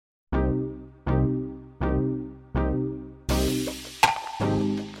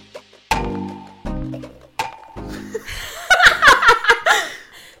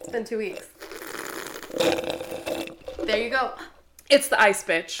in 2 weeks. There you go. It's the ice,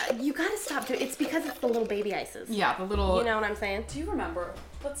 bitch. You gotta stop doing. It's because it's the little baby ices. Yeah, the little. You know what I'm saying? Do you remember?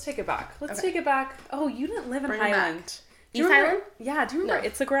 Let's take it back. Take it back. Oh, you didn't live in Highland. East Highland? Yeah. Do you remember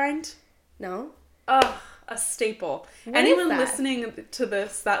It's a Grind? No. Ugh, a staple. What Anyone is that? listening to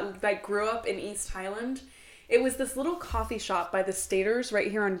this that grew up in East Highland, it was this little coffee shop by the Staters right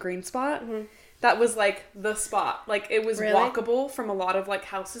here on Green Spot. Mm-hmm. That was like the spot. Like it was walkable from a lot of like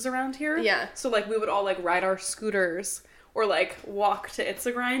houses around here. Yeah. So like we would all like ride our scooters or like walk to It's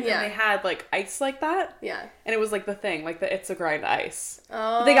a Grind, and they had like ice like that. Yeah. And it was like the thing, like the It's a Grind ice.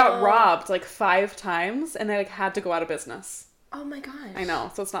 Oh. But they got robbed like 5 times, and they like had to go out of business. Oh my gosh. I know,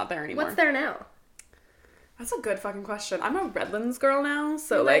 so it's not there anymore. What's there now? That's a good fucking question. I'm a Redlands girl now,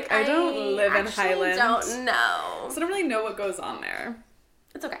 so like I don't live in Highland. I don't know. So I don't really know what goes on there.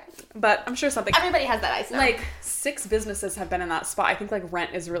 It's okay. But I'm sure something. Everybody has that ice now. Like 6 businesses have been in that spot. I think like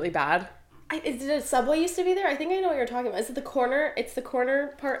rent is really bad. Did a Subway used to be there? I think I know what you're talking about. Is it the corner? It's the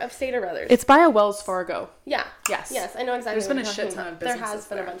corner part of Stater Brothers. It's by a Wells Fargo. Yeah. Yes. Yes, I know exactly. There's been a shit ton of businesses. There has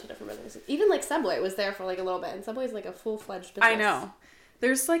been a bunch of different businesses. Even like Subway was there for like a little bit, and Subway's like a full-fledged business. I know.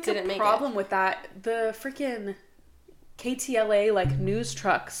 There's like a problem with that. The freaking KTLA like news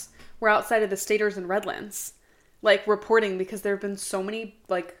trucks were outside of the Staters and Redlands, like reporting because there have been so many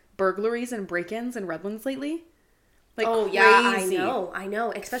like burglaries and break-ins in Redlands lately. Like, crazy. Yeah, I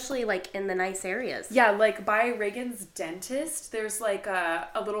know. Especially, like, in the nice areas. Yeah, like, by Reagan's dentist, there's, like,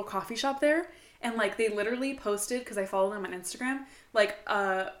 a little coffee shop there. And, like, they literally posted, because I follow them on Instagram, like,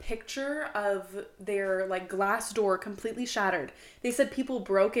 a picture of their, like, glass door completely shattered. They said people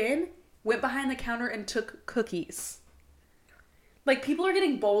broke in, went behind the counter, and took cookies. Like, people are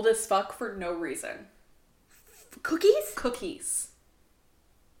getting bold as fuck for no reason. Cookies? Cookies.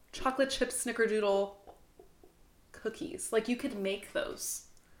 Chocolate chip snickerdoodle cookies. Like, you could make those.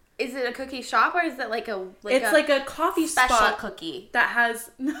 Is it a cookie shop or is it like a it's like a coffee special spot cookie that has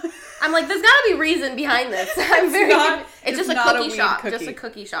I'm like, there's gotta be reason behind this. It's just a cookie shop. Just a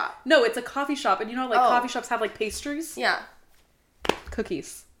cookie shop. No, it's a coffee shop, and you know like coffee shops have like pastries? Yeah.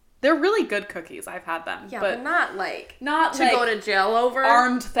 Cookies. They're really good cookies. I've had them. Yeah, but not like to go to jail over.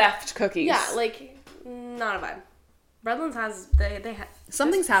 Armed theft cookies. Yeah, like not a vibe. Redlands has they have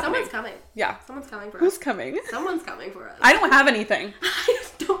something's happening. Someone's coming. Yeah. Someone's coming for us. Who's coming? Someone's coming for us. I don't have anything.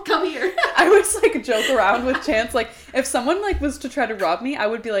 Don't come here. I always like joke around with Chance, like if someone like was to try to rob me, I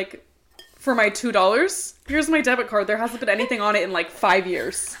would be like, for my $2, here's my debit card. There hasn't been anything on it in like 5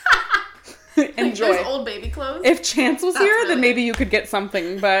 years. Enjoy. There's old baby clothes. If Chance was here, then maybe you could get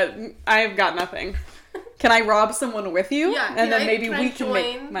something, but I've got nothing. Can I rob someone with you? Yeah. And then maybe we can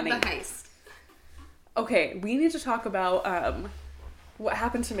make money. The heist. Okay, we need to talk about what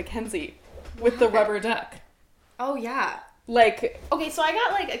happened to Mackenzie with the rubber duck. Oh, yeah. Like... Okay, so I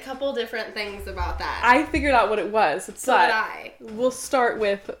got, like, a couple different things about that. I figured out what it was. So did I. We'll start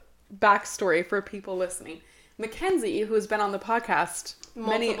with backstory for people listening. Mackenzie, who has been on the podcast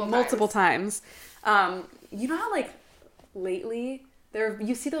multiple times, you know how, like, lately,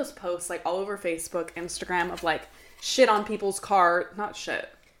 you see those posts, like, all over Facebook, Instagram, of, like, shit on people's car... Not shit.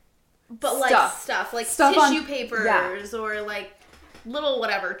 But stuff like tissue papers or like little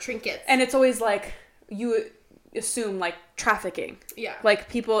whatever trinkets. And it's always like you assume like trafficking. Yeah. Like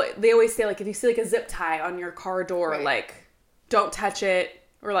people, they always say like if you see like a zip tie on your car door, like don't touch it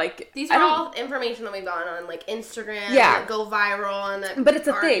or like. These are all information that we've gone on like Instagram. Yeah. That go viral and that. But it's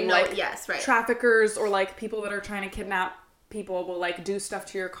a thing. Like yes, right. Traffickers or like people that are trying to kidnap people will like do stuff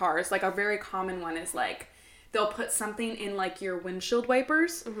to your cars. Like a very common one is like. They'll put something in, like, your windshield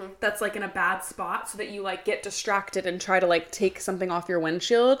wipers that's, like, in a bad spot so that you, like, get distracted and try to, like, take something off your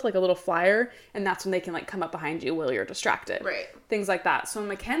windshield, like a little flyer, and that's when they can, like, come up behind you while you're distracted. Right. Things like that. So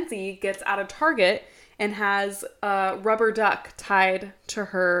Mackenzie gets out of Target and has a rubber duck tied to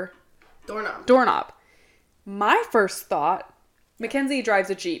her doorknob. My first thought... Mackenzie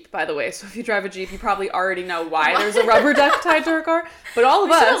drives a Jeep, by the way, so if you drive a Jeep, you probably already know why there's a rubber duck tied to her car. But all of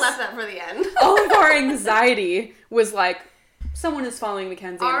us... We should have left that for the end. all of our anxiety was like, someone is following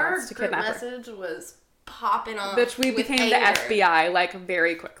Mackenzie and wants to kidnap her. Our message was popping off. Bitch, we became the FBI, like,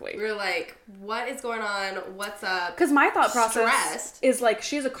 very quickly. We were like, what is going on? What's up? Because my thought process is like,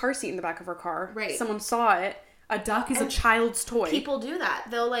 she has a car seat in the back of her car. Right. Someone saw it. A duck is a child's toy. People do that.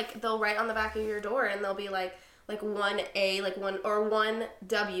 They'll write on the back of your door and they'll be like 1A, like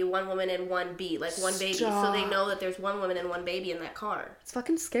 1W, one woman and 1B, like one baby. So they know that there's one woman and one baby in that car. It's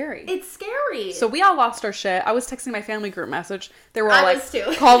fucking scary. It's scary. So we all lost our shit. I was texting my family group message. They were all I like, was too.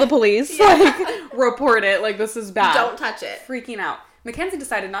 Call the police, like, report it, like, this is bad. Don't touch it. Freaking out. Mackenzie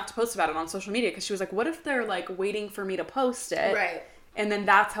decided not to post about it on social media because she was like, what if they're, like, waiting for me to post it? Right. And then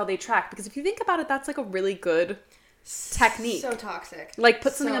that's how they track. Because if you think about it, that's like a really good technique. So toxic. Like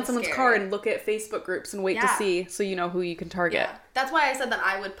put something on someone's scary. car and look at Facebook groups and wait to see so you know who you can target. Yeah. That's why I said that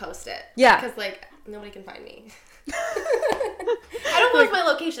I would post it. Yeah. Because, like, nobody can find me. I don't post my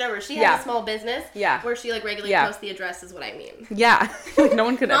location ever. She has a small business where she, like, regularly posts the address is what I mean. Yeah. Like, no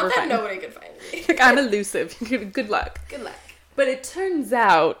one could ever find me. Not that nobody could find me. Like, I'm elusive. Good luck. Good luck. But it turns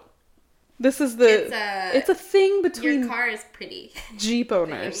out this is it's a thing between your car is pretty. Jeep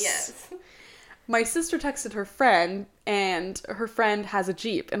owners. Yes. My sister texted her friend, and her friend has a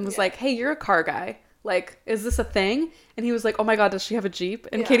Jeep, and was like, hey, you're a car guy. Like, is this a thing? And he was like, oh my God, does she have a Jeep?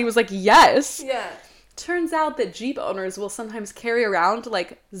 And Katie was like, yes. Yeah. Turns out that Jeep owners will sometimes carry around,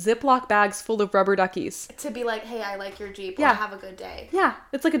 like, Ziploc bags full of rubber duckies. To be like, hey, I like your Jeep. Or have a good day. Yeah.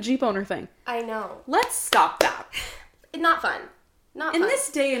 It's like a Jeep owner thing. I know. Let's stop that. Not fun. Not fun. In this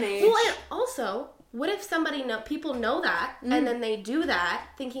day and age. Well, and also, what if people know that, and then they do that,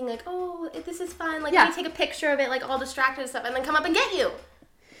 thinking like, oh, this is fun, like, let me take a picture of it, like, all distracted and stuff, and then come up and get you.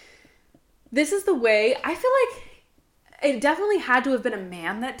 This is the way, I feel like it definitely had to have been a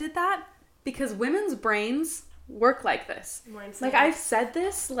man that did that, because women's brains work like this. Like, I've said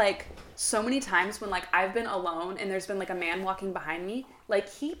this, like, so many times when, like, I've been alone, and there's been, like, a man walking behind me, like,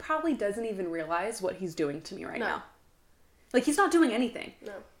 he probably doesn't even realize what he's doing to me right now. Like, he's not doing anything.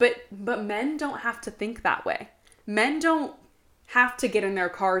 No. But men don't have to think that way. Men don't have to get in their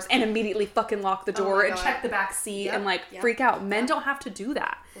cars and immediately fucking lock the door and check the back seat and, like, freak out. Men don't have to do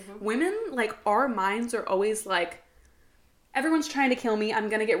that. Mm-hmm. Women, like, our minds are always like, everyone's trying to kill me. I'm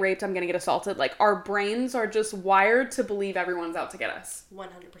going to get raped. I'm going to get assaulted. Like, our brains are just wired to believe everyone's out to get us. 100%.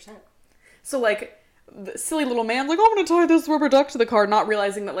 So, like, the silly little man, like, I'm going to tie this rubber duck to the car, not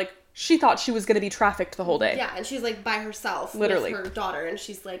realizing that, like, she thought she was going to be trafficked the whole day. Yeah, and she's, like, by herself literally with her daughter, and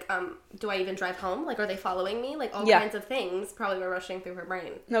she's like, do I even drive home? Like, are they following me? Like, all kinds of things probably were rushing through her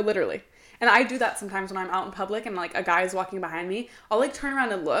brain. No, literally. And I do that sometimes when I'm out in public and, like, a guy is walking behind me. I'll, like, turn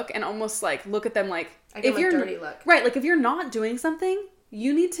around and look and almost, like, look at them, like... I give them a dirty look. Right, like, if you're not doing something,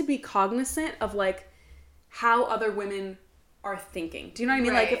 you need to be cognizant of, like, how other women are thinking. Do you know what I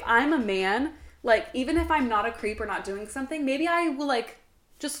mean? Right. Like, if I'm a man, like, even if I'm not a creep or not doing something, maybe I will, like,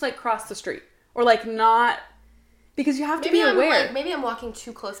 just, like, cross the street. Or, like, not... Because you have to be aware. Like, maybe I'm walking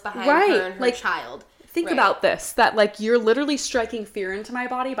too close behind her and her child. Think about this. That, like, you're literally striking fear into my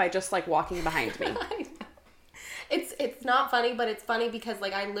body by just, like, walking behind me. I know. It's not funny, but it's funny because,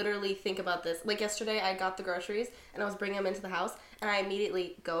 like, I literally think about this. Like, yesterday, I got the groceries, and I was bringing them into the house, and I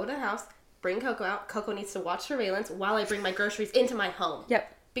immediately go to the house, bring Coco out. Coco needs to watch surveillance while I bring my groceries into my home.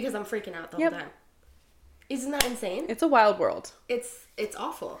 Yep. Because I'm freaking out the whole time. Isn't that insane? It's a wild world. It's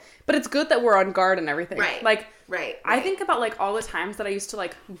awful. But it's good that we're on guard and everything. Right. Like, right. I think about, like, all the times that I used to,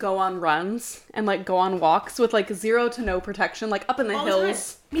 like, go on runs and, like, go on walks with, like, zero to no protection, like, up in the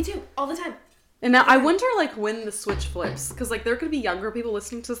hills. Me too. All the time. And now I wonder, like, when the switch flips. Because, like, there could be younger people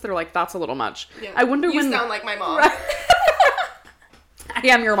listening to this that are like, that's a little much. Yeah. I wonder when... You sound like my mom. I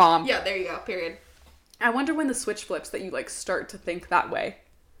am your mom. Yeah, there you go. Period. I wonder when the switch flips that you, like, start to think that way.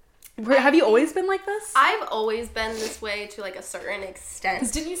 Have you always been like this? I've always been this way to, like, a certain extent.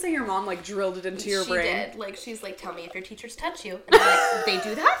 Because didn't you say your mom, like, drilled it into your brain? She did. Like, she's like, tell me if your teachers touch you. And I'm like, they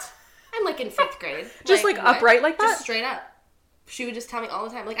do that? I'm, like, in 5th grade. Just, like upright like that? Just straight up. She would just tell me all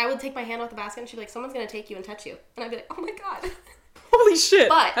the time. Like, I would take my hand off the basket and she'd be like, someone's going to take you and touch you. And I'd be like, oh my God. Holy shit.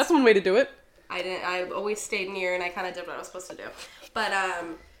 But that's one way to do it. I always stayed near and I kind of did what I was supposed to do. But,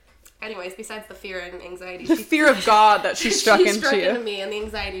 anyways, besides the fear and anxiety. The fear of God that she struck into you. She struck into me and the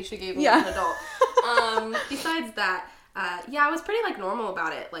anxiety she gave me as an adult. Besides that, I was pretty, like, normal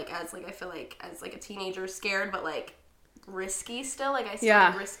about it. Like, as, like, I feel like, as, like, a teenager, scared, but, like, risky still. Like, I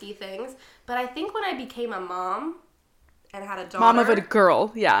still did risky things. But I think when I became a mom and had a daughter. Mom of a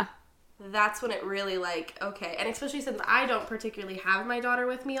girl, yeah. That's when it really, like, okay. And especially since I don't particularly have my daughter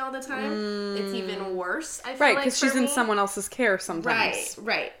with me all the time. It's even worse, I feel like, right, because she's in someone else's care sometimes.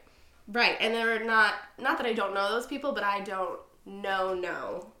 Right. And they're not that I don't know those people, but I don't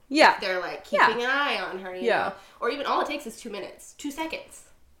know. Yeah. If they're, like, keeping an eye on her, you know? Or even all it takes is 2 minutes. 2 seconds.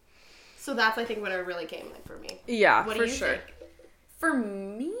 So that's, I think, when it really came, like, for me. Yeah, what for do you sure. think? For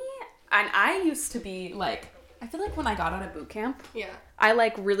me, and I used to be, like, I feel like when I got out of boot camp, I,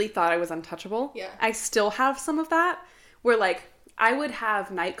 like, really thought I was untouchable. Yeah. I still have some of that, where, like, I would have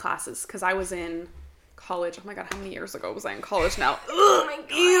night classes, because I was in college. Oh my God, how many years ago was I in college now? Oh my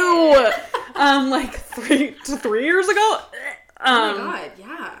God. Ew. Like 3 years ago. Oh my God,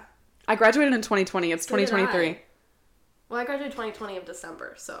 yeah. I graduated in 2020. It's 2023. Well, I graduated 2020 of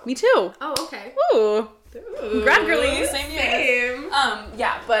December, so. Me too. Oh, okay. Ooh. Grad girly. Same year.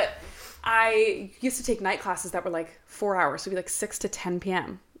 Yeah, but I used to take night classes that were like 4 hours. So it'd be like 6 to 10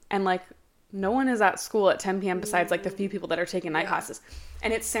 p.m. And like no one is at school at 10 p.m. besides like the few people that are taking night classes.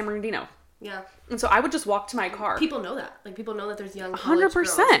 And it's San Bernardino. Yeah. And so I would just walk to my car. People know that. Like people know that there's young college 100%.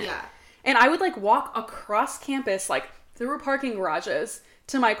 girls. Yeah. And I would like walk across campus like through parking garages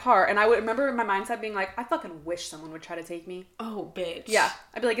to my car. And I would remember my mindset being like, I fucking wish someone would try to take me. Oh, bitch. Yeah.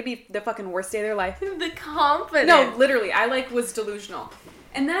 I'd be like, it'd be the fucking worst day of their life. The confidence. No, literally. I like was delusional.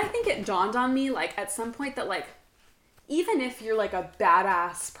 And then I think it dawned on me like at some point that like, even if you're like a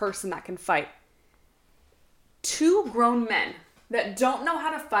badass person that can fight, 2 grown men that don't know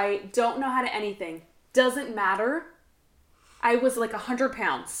how to fight, don't know how to anything, doesn't matter. I was like 100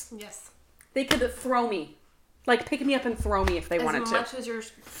 pounds. Yes. They could throw me. Like, pick me up and throw me if they wanted to. As much as you're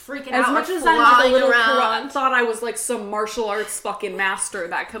freaking as out, much as I'm like a little around. thought I was like some martial arts fucking master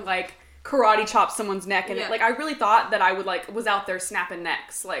that could like karate chop someone's neck and like I really thought that I would like was out there snapping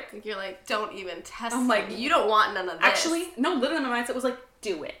necks. Like you're like, don't even test I'm like, you don't want none of this. Actually, no, literally my mindset was like,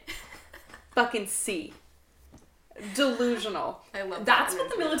 do it. Fucking see. Delusional. I love that. That's what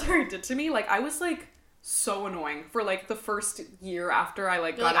the military did to me. Like I was like so annoying for like the first year after I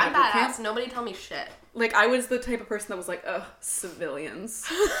like got out of boot camp. Nobody tell me shit. Like I was the type of person that was like, ugh, civilians.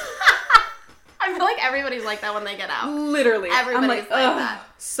 I feel like everybody's like that when they get out. Literally. Everybody's like that.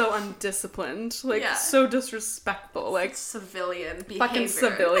 So undisciplined. Like so disrespectful. Like civilian behavior. Fucking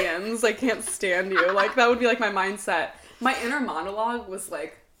civilians. I can't stand you. Like that would be like my mindset. My inner monologue was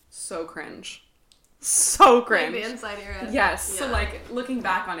like so cringe. So cringe. Like the inside of your head. Yes. Yeah. So like looking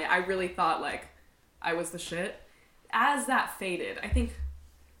back on it, I really thought like I was the shit. As that faded, I think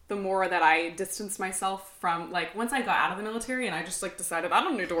the more that I distanced myself from like once I got out of the military and I just like decided I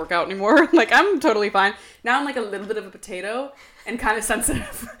don't need to work out anymore. Like I'm totally fine. Now I'm like a little bit of a potato and kind of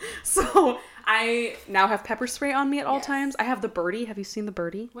sensitive. So I now have pepper spray on me at all times. I have the birdie. Have you seen the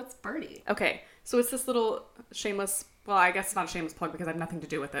birdie? What's birdie? Okay. So it's this little shameless, well, I guess it's not a shameless plug because I have nothing to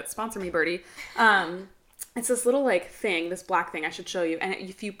do with it. Sponsor me, birdie. It's this little like thing, this black thing I should show you. And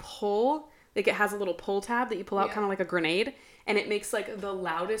if you pull, like it has a little pull tab that you pull out kind of like a grenade. And it makes like the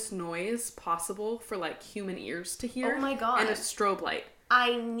loudest noise possible for like human ears to hear. Oh my God. And a strobe light.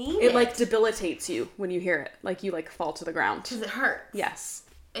 I need it. It like debilitates you when you hear it. Like you like fall to the ground. Does it hurt? Yes.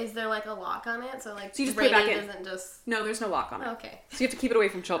 Is there like a lock on it? So like so you just put it back in. Doesn't just... No, there's no lock on it. Okay. So you have to keep it away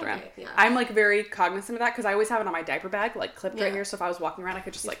from children. Okay, yeah. I'm like very cognizant of that because I always have it on my diaper bag, like clipped right here. So if I was walking around, I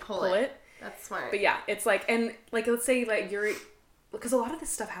could just like pull it. That's smart. But yeah, it's like, and like let's say like you're, because a lot of this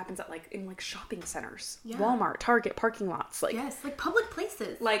stuff happens at like in like shopping centers, Walmart, Target, parking lots, like like public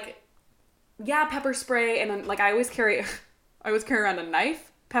places. Like, yeah, pepper spray, and then like I always carry around a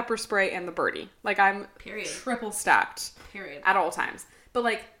knife, pepper spray, and the birdie. Like I'm triple stacked. At all times. But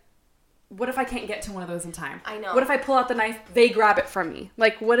like, what if I can't get to one of those in time? I know. What if I pull out the knife, they grab it from me?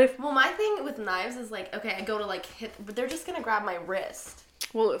 Like, what if... Well, my thing with knives is like, okay, I go to like hit, but they're just gonna grab my wrist.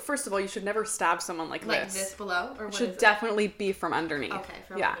 Well, first of all, you should never stab someone like this. Like this below? Or what should definitely be from underneath. Okay,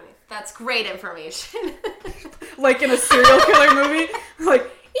 from underneath. That's great information. Like in a serial killer movie? Like,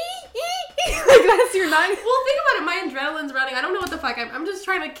 like that's your knife? Well, think about it. My adrenaline's running. I don't know what the fuck. I'm just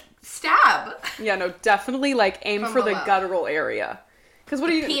trying to stab. Yeah, no, definitely like aim from for below. The guttural area. Because what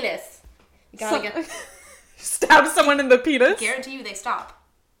are you... Penis. You gotta get... Stab someone in the penis? I guarantee you they stop.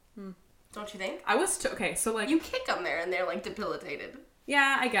 Don't you think? I was... okay, so like... You kick them there and they're like debilitated.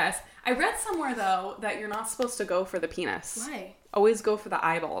 Yeah, I guess. I read somewhere, though, that you're not supposed to go for the penis. Why? Always go for the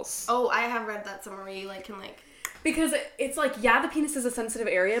eyeballs. Oh, I have read that somewhere where you, like, can, like... Because it's like, yeah, the penis is a sensitive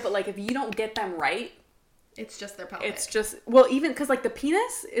area, but, like, if you don't get them right... It's just their pelvic. It's just... Well, even... Because, like, the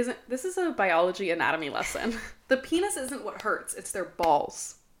penis isn't... This is a biology anatomy lesson. The penis isn't what hurts. It's their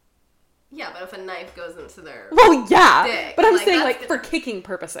balls. Yeah, but if a knife goes into their... Well, yeah. Dick, but I'm saying, like, for kicking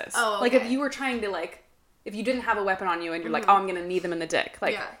purposes. Oh, okay. Like, if you were trying to, like... If you didn't have a weapon on you and you're like, oh, I'm going to knee them in the dick.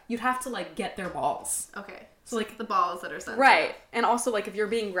 Like, you'd have to, like, get their balls. Okay. So, like, the balls that are sensitive. Right. And also, like, if you're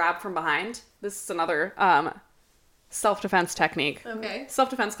being grabbed from behind, this is another self-defense technique. Okay.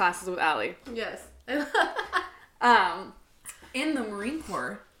 Self-defense classes with Aly. Yes. In the Marine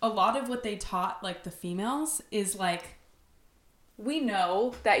Corps, a lot of what they taught, like, the females is, like, we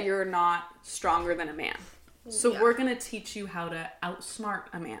know that you're not stronger than a man. So we're going to teach you how to outsmart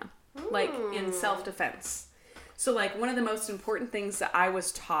a man. Like, in self-defense. So, like, one of the most important things that I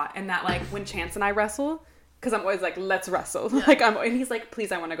was taught, and that, like, when Chance and I wrestle, because I'm always like, let's wrestle. Yeah. Like, and he's like,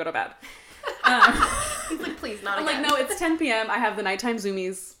 please, I want to go to bed. He's like, please, not I'm again. like, no, it's 10 p.m. I have the nighttime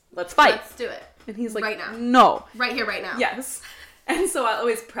zoomies. Let's fight. Let's do it. And he's like, right now. No. Right here, right now. Yes. And so I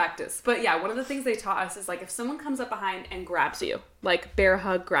always practice. But yeah, one of the things they taught us is like if someone comes up behind and grabs you, like bear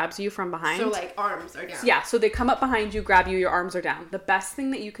hug grabs you from behind. So like arms are down. Yeah, so they come up behind you, grab you, your arms are down. The best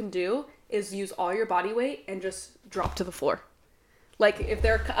thing that you can do is use all your body weight and just drop to the floor. Like if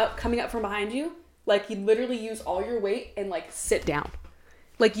they're coming up from behind you, like you literally use all your weight and like sit down.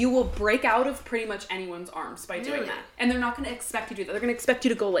 Like you will break out of pretty much anyone's arms by doing that. And they're not going to expect you to do that. They're going to expect you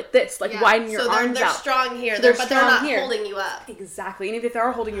to go like this, like widen your arms they're out. Strong here, so but they're not holding you up. Exactly. And if they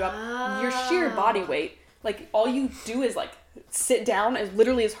are holding you up, your sheer body weight, like all you do is like sit down as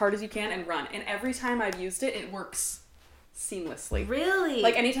literally as hard as you can and run. And every time I've used it, it works seamlessly. Really?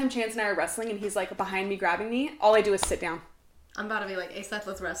 Like anytime Chance and I are wrestling and he's like behind me grabbing me, all I do is sit down. I'm about to be like, hey Seth,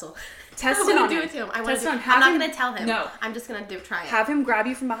 let's wrestle. Test it on him. Do it to him. I'm not going to tell him. No. I'm just going to try it. Have him grab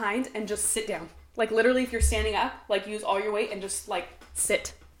you from behind and just sit down. Like literally if you're standing up, like use all your weight and just like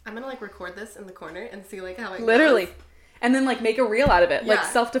sit. I'm going to like record this in the corner and see like how it literally goes. And then like make a reel out of it. Yeah. Like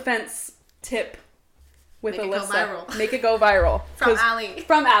self-defense tip with Make Alyssa. It go viral. Make it go viral. From Aly.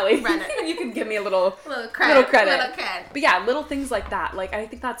 From Aly. Renner. You can give me a little credit. Little credit. Little cred. But yeah, little things like that. Like I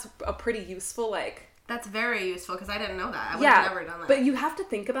think that's a pretty useful like. That's very useful because I didn't know that. I would have never done that. But you have to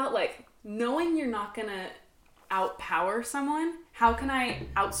think about like knowing you're not gonna outpower someone. How can I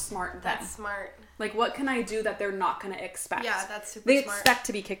outsmart them? That's smart. Like what can I do that they're not gonna expect? Yeah, that's super They smart. expect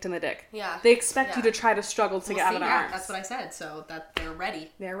to be kicked in the dick. Yeah. They expect you to try to struggle to get out of their arms. That's what I said. So that they're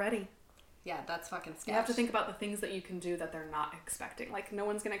ready. They're ready. Yeah, that's fucking scary. You have to think about the things that you can do that they're not expecting. Like no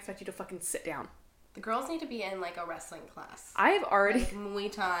one's gonna expect you to fucking sit down. The girls need to be in like a wrestling class. I've already like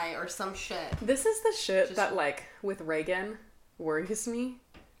Muay Thai or some shit. This is the shit that like with Reagan worries me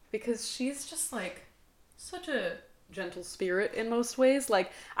because she's just like such a gentle spirit in most ways.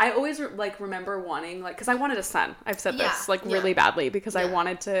 Like I always like remember wanting like because I wanted a son. I've said this like really badly because I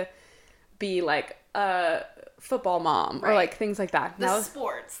wanted to be like a football mom or like things like that.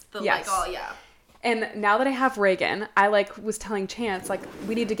 Sports. Like all And now that I have Reagan, I like was telling Chance like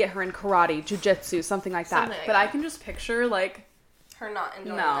we need to get her in karate, jujitsu, something like that. But I can just picture like her not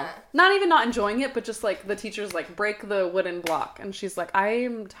enjoying that. Not even not enjoying it, but just like the teacher's like break the wooden block, and she's like,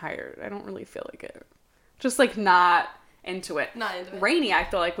 I'm tired. I don't really feel like it. Just like not into it. Not into it. Rainy, I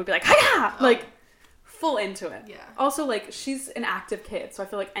feel like would be like, hiya! Like full into it. Yeah. Also, like she's an active kid, so I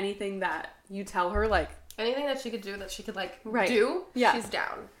feel like anything that you tell her, like anything that she could do that she could like do, she's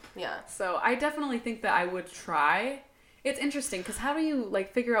down. Yeah. So I definitely think that I would try. It's interesting because how do you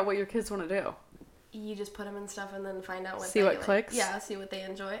like figure out what your kids want to do? You just put them in stuff and then find out what see what clicks. Yeah, see what they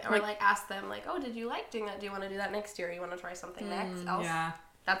enjoy, or like ask them like, oh, did you like doing that? Do you want to do that next year? Or you want to try something next? Yeah.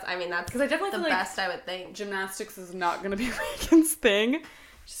 That's because I definitely feel best I would think. Gymnastics is not going to be Reagan's thing.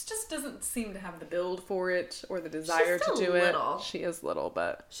 She just doesn't seem to have the build for it or the desire to do it. She is little,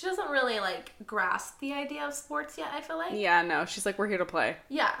 but she doesn't really like grasp the idea of sports yet, I feel like. Yeah, no, she's like, we're here to play.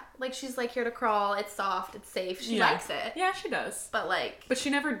 Yeah, like she's like here to crawl. It's soft. It's safe. She likes it. Yeah, she does. But she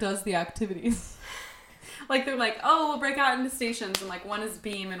never does the activities. Like they're like, oh, we'll break out into stations and like one is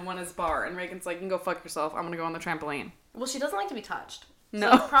beam and one is bar, and Reagan's like, you can go fuck yourself. I'm gonna go on the trampoline. Well, she doesn't like to be touched.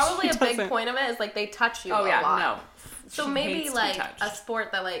 No, so probably a big point of it is like they touch you a lot. No. So maybe like a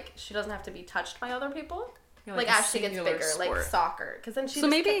sport that like she doesn't have to be touched by other people. Yeah, like as she gets bigger, like soccer, because then she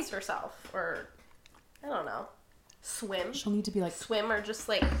just kicks herself, or I don't know, swim. She'll need to be like swim or just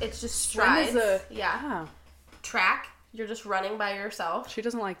like it's just strides. Yeah. Track. You're just running by yourself. She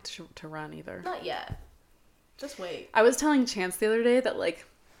doesn't like to run either. Not yet. Just wait. I was telling Chance the other day that like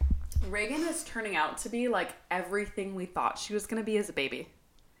Reagan is turning out to be like everything we thought she was gonna be as a baby.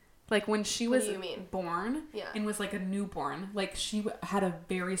 Like when she was born and was like a newborn, like she had a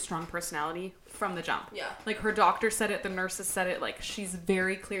very strong personality from the jump. Yeah. Like her doctor said it, the nurses said it, like she's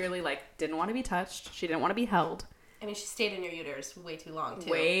very clearly like didn't want to be touched. She didn't want to be held. I mean, she stayed in your uterus way too long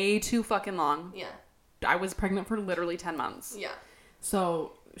too. Way too fucking long. Yeah. I was pregnant for literally 10 months. Yeah.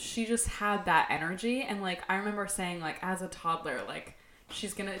 So she just had that energy. And like, I remember saying like as a toddler, like she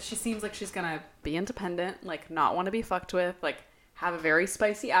seems like she's gonna be independent, like not want to be fucked with, like have a very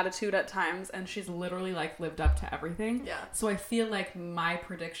spicy attitude at times, and she's literally like lived up to everything. Yeah. So I feel like my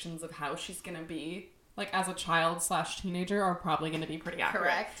predictions of how she's gonna be like as a child / teenager are probably gonna be pretty accurate.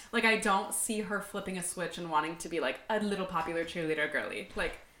 Correct. Like I don't see her flipping a switch and wanting to be like a little popular cheerleader girly.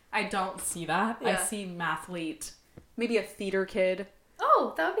 Like I don't see that. Yeah. I see mathlete, maybe a theater kid.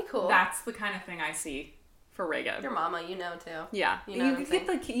 Oh, that would be cool. That's the kind of thing I see for Reagan. Your mama, you know too. Yeah. You get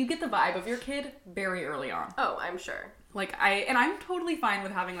the vibe of your kid very early on. Oh, I'm sure. Like I'm totally fine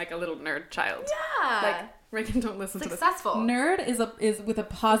with having like a little nerd child. Yeah. Like Reagan, don't listen Successful. to this. Nerd is with a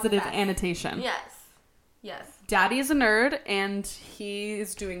positive annotation. Yes. Yes. Daddy is a nerd and he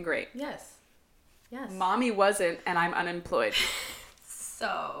is doing great. Yes. Yes. Mommy wasn't, and I'm unemployed.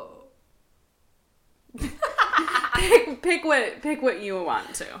 So... pick what you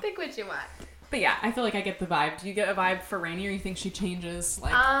want to. Pick what you want. But yeah, I feel like I get the vibe. Do you get a vibe for Rainy, or you think she changes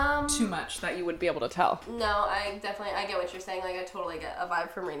like too much that you would be able to tell? No, I get what you're saying. Like, I totally get a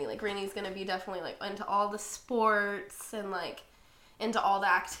vibe from Rainy. Like, Rainy's gonna be definitely like into all the sports and like into all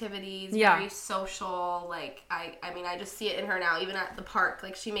the activities. Very social. Like, I mean, I just see it in her now. Even at the park,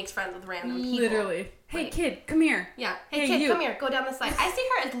 like she makes friends with random people. Literally. Hey, like, kid, come here. Yeah. Hey kid, come here. Go down this slide. I see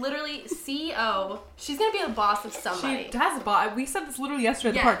her as literally CEO. She's gonna be the boss of somebody. She has a boss. We said this literally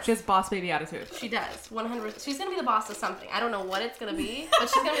yesterday at the park. She has boss baby attitude. She does. 100%. She's gonna be the boss of something. I don't know what it's gonna be, but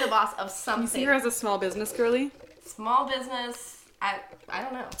she's gonna be the boss of something. You see her as a small business girly? Small business. I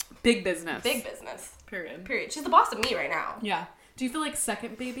don't know. Big business. Big business. Period. She's the boss of me right now. Yeah. Do you feel like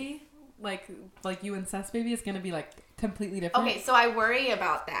second baby, like you and Seth's baby, is gonna be like completely different? Okay, so I worry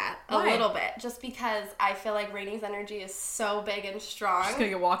about that a Why? little bit, just because I feel like Rainy's energy is so big and strong. She's gonna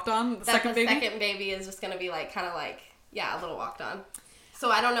get walked on. The second baby is just gonna be like kind of like a little walked on. So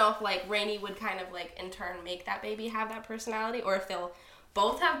I don't know if like Rainy would kind of like in turn make that baby have that personality, or if they'll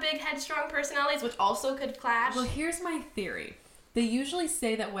both have big headstrong personalities, which also could clash. Well, here's my theory. They usually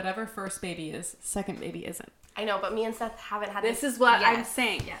say that whatever first baby is, second baby isn't. I know, but me and Seth haven't had this. This is what yes. I'm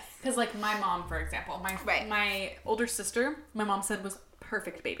saying. Yes. Because, like, my mom, for example, my older sister, my mom said was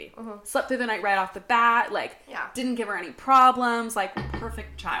perfect baby. Mm-hmm. Slept through the night right off the bat. Like, didn't give her any problems. Like,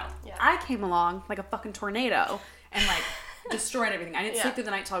 perfect child. Yeah. I came along like a fucking tornado and, like, destroyed everything. I didn't sleep through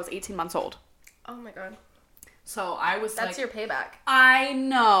the night till I was 18 months old. Oh, my God. So I was That's your payback. I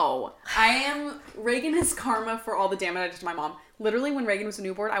know. Reagan is karma for all the damage I did to my mom. Literally, when Reagan was a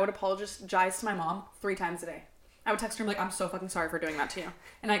newborn, I would apologize to my mom 3 times a day. I would text her and be like, I'm so fucking sorry for doing that to you.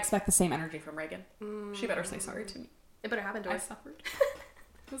 And I expect the same energy from Reagan. She better say sorry to me. It better happen to her. I suffered.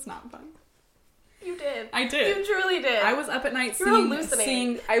 It was not fun. You did. I did. You truly did. I was up at night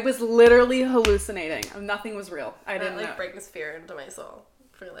hallucinating. I was literally hallucinating. Nothing was real. I didn't know. Like brings fear into my soul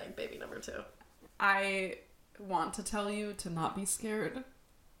for like baby number 2. I want to tell you to not be scared,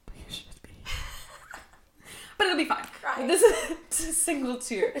 but you should be. But it'll be fine. Right. This is a single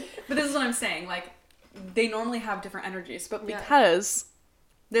tear. But this is what I'm saying. Like, they normally have different energies, but because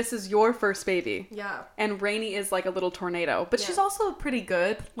this is your first baby. Yeah. And Rainy is like a little tornado, but she's also pretty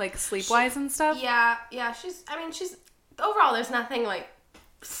good, like sleep-wise and stuff. Yeah. She's overall, there's nothing like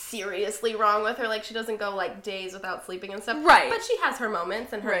seriously wrong with her. Like, she doesn't go like days without sleeping and stuff. Right. But she has her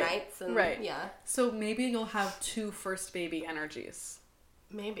moments and her nights. And, yeah. So maybe you'll have 2 first baby energies.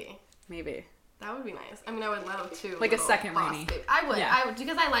 Maybe. That would be nice. I mean, I would love to. Like a second Rainy. I would,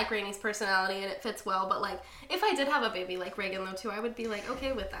 because I like Rainy's personality and it fits well. But like, if I did have a baby like Reagan though too, I would be like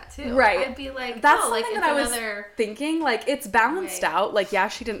okay with that too. Right. I'd be like, that's something that I was thinking. Like, it's balanced out. Like, yeah,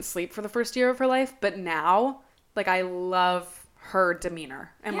 she didn't sleep for the first year of her life, but now, like, I love her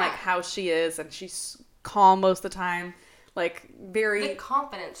demeanor and like how she is, and she's calm most of the time. Like, very... The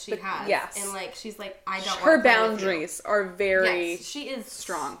confidence she has. Yes. And, like, she's like, I don't her boundaries are very she is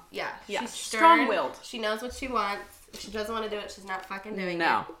strong. Yeah. Yeah. She's Strong-willed. She knows what she wants. If she doesn't want to do it, she's not fucking doing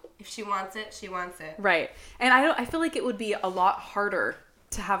it. If she wants it, she wants it. Right. And I feel like it would be a lot harder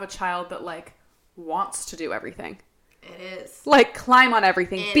to have a child that, like, wants to do everything. It is. Like, climb on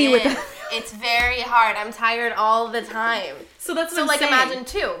everything. Be with them. It's very hard. I'm tired all the time. So that's what I'm saying. Imagine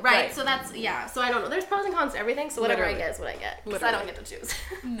 2, right? So that's, so I don't know. There's pros and cons to everything, so whatever I get is what I get. Because I don't get to choose.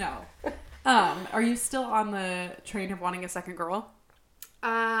 No. Are you still on the train of wanting a second girl?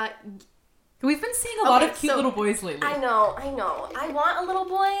 We've been seeing a lot of cute little boys lately. I know. I want a little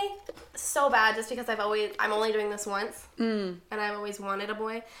boy so bad just because I'm only doing this once. And I've always wanted a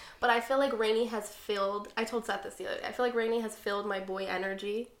boy. But I feel like Rainy has filled, I told Seth this the other day, I feel like Rainy has filled my boy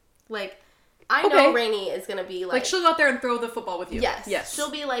energy. Like, I know Rainy is going to be like... Like, she'll go out there and throw the football with you. Yes.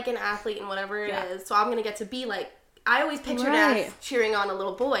 She'll be like an athlete and whatever it is. So I'm going to get to be like... I always pictured as cheering on a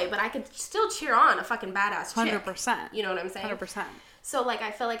little boy, but I could still cheer on a fucking badass chick. 100%. You know what I'm saying? 100%. So, like,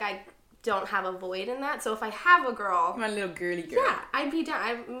 I feel like I don't have a void in that. So if I have a girl... My little girly girl. Yeah, I'd be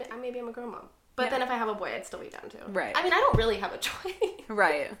down. Maybe I'm a girl mom. But then if I have a boy, I'd still be down too. Right. I mean, I don't really have a choice.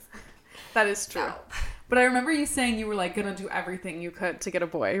 Right. That is true. No. But I remember you saying you were, like, gonna do everything you could to get a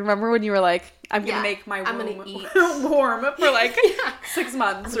boy. Remember when you were like, I'm gonna make my womb warm for, like, 6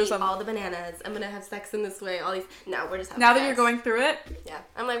 months or something? All the bananas. I'm gonna have sex in this way. All these... No, we're just having Now sex. that you're going through it? Yeah.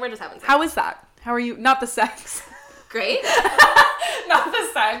 I'm like, we're just having sex. How is that? How are you... Not the sex. Great. Not the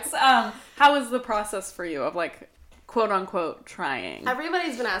sex. How is the process for you of, like... quote unquote trying?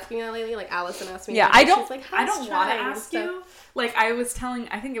 Everybody's been asking that lately. Like Allison asked me. Yeah, I don't like, want to ask you. Like, I was telling,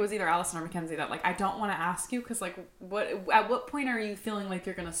 I think it was either Allison or Mackenzie that, like, I don't want to ask you because, like, at what point are you feeling like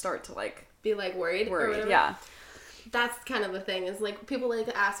you're gonna start to, like, be like worried or whatever. Yeah. That's kind of the thing, is like people like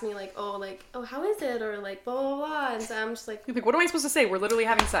ask me like, oh, how is it, or like blah blah blah, and so I'm just like, what am I supposed to say? We're literally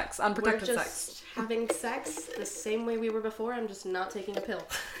having sex, unprotected we're sex. just having sex the same way we were before. I'm just not taking a pill.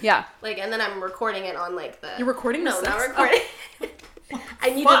 Yeah. Like, and then I'm recording it on like the. You're recording? No, the not sex? recording. Oh. I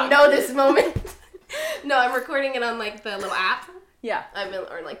need to know this moment. No, I'm recording it on like the little app. Yeah.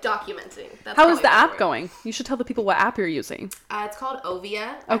 Or like documenting. That's How is the app going? You should tell the people what app you're using. It's called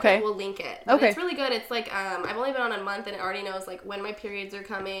Ovia. Okay. We'll link it. But okay. It's really good. It's like, I've only been on a month and it already knows like when my periods are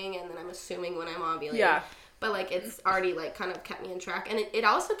coming, and then I'm assuming when I'm ovulating. Yeah. But like it's already like kind of kept me in track. And it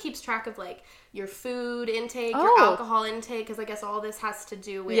also keeps track of like your food intake, your alcohol intake, because I guess all this has to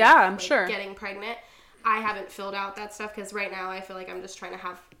do with I'm sure. getting pregnant. I haven't filled out that stuff because right now I feel like I'm just trying to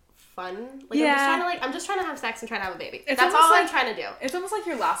have fun. Like, I'm just trying to have sex and try to have a baby. That's all I'm trying to do. It's almost like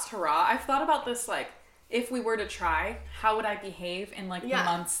your last hurrah. I've thought about this, like, if we were to try, how would I behave in like the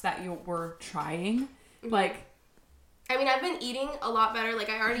months that you were trying? Mm-hmm. Like, I mean, I've been eating a lot better. Like,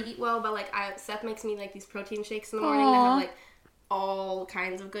 I already eat well, but like Seth makes me like these protein shakes in the morning that have like all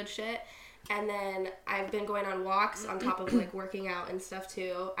kinds of good shit. And then I've been going on walks on top of, like, working out and stuff,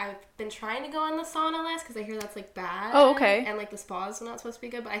 too. I've been trying to go in the sauna less because I hear that's, like, bad. Oh, okay. And, like, the spa's not supposed to be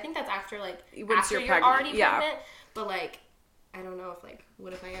good. But I think that's after, like, once after you're already pregnant. But, like, I don't know if, like,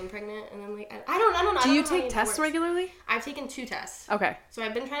 what if I am pregnant? And then, like, I don't know. Do you take tests regularly? I've taken 2 tests. Okay. So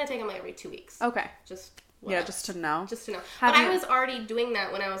I've been trying to take them, like, every 2 weeks. Okay. Just to know. Just to know. But I was already doing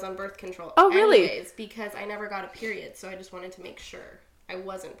that when I was on birth control. Oh, really? Anyways, because I never got a period. So I just wanted to make sure I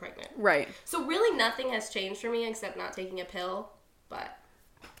wasn't pregnant. Right. So really nothing has changed for me except not taking a pill, but...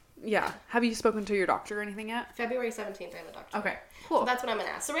 Yeah. Have you spoken to your doctor or anything yet? February 17th I have a doctor. Okay. Cool. So that's what I'm going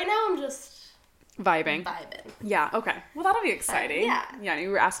to ask. So right now I'm just... Vibing. Yeah, okay. Well, that'll be exciting. Yeah. Yeah, you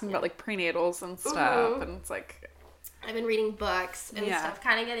were asking about, like, prenatals and stuff, and it's like... I've been reading books and stuff,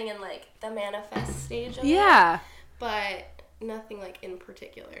 kind of getting in, like, the manifest stage of it. But nothing, like, in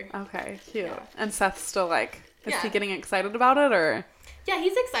particular. Okay, cute. Yeah. And Seth's still, like... Is he getting excited about it, or...? Yeah,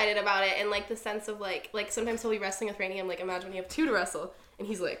 he's excited about it, and, like, the sense of, like sometimes he'll be wrestling with Rainy. I'm like, imagine when you have 2 to wrestle, and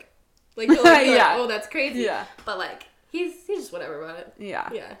he's like, he'll be like, oh, that's crazy. Yeah. But, like, he's just whatever about it. Yeah.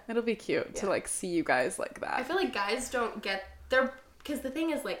 Yeah. It'll be cute to, like, see you guys like that. I feel like guys don't get because the thing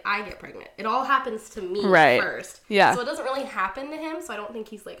is, like, I get pregnant. It all happens to me first. Yeah. So it doesn't really happen to him, so I don't think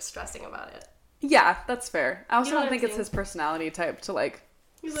he's, like, stressing about it. Yeah, that's fair. I also don't think it's his personality type to, like...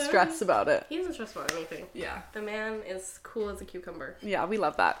 stress about it. He doesn't stress about anything. Yeah. The man is cool as a cucumber. Yeah, we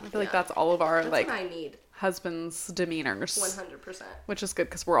love that. I feel like that's all of our, that's what I need. Husbands' demeanors. 100%. Which is good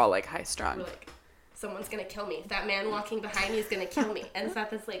because we're all, like, high strung. We're like, someone's gonna kill me. That man walking behind me is gonna kill me. And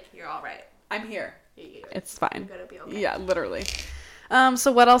Seth is like, you're all right. I'm here. Yeah. It's fine. You're gonna be okay. Yeah, literally.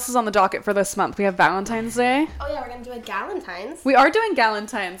 So what else is on the docket for this month? We have Valentine's Day. Oh yeah, we're gonna do a Galentine's. We are doing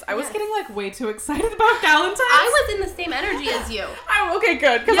Galentine's. I was getting like way too excited about Galentine's. I was in the same energy as you. Okay,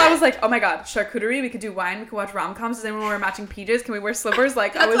 good. Because I was like, oh my god, charcuterie, we could do wine, we could watch rom-coms. Does anyone wear matching PJs? Can we wear slippers?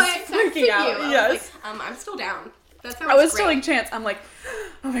 Like, I was freaking out. Yes. Like, I'm still down. That sounds I was telling Chance, I'm like,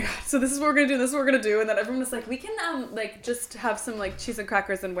 oh my god, so this is what we're gonna do, this is what we're gonna do. And then everyone was like, we can like just have some like cheese and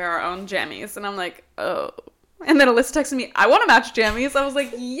crackers and wear our own jammies. And I'm like, oh. And then Alyssa texted me, I want to match jammies. I was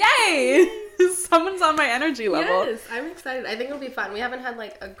like, yay! Someone's on my energy level. Yes, I'm excited. I think it'll be fun. We haven't had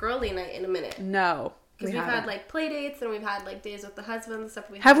like a girly night in a minute. No. Because we've had like play dates and we've had like days with the husband and stuff.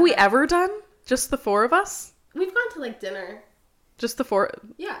 Have we ever done just the 4 of us? We've gone to like dinner. Just the 4?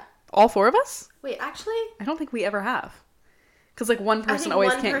 Yeah. All 4 of us? Wait, actually? I don't think we ever have. Because like one person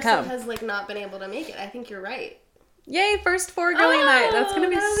always can't come. One person has like not been able to make it. I think you're right. Yay, first 4 girly night. That's going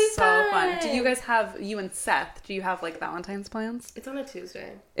to be so fun. Do you guys have, you and Seth, do you have like Valentine's plans? It's on a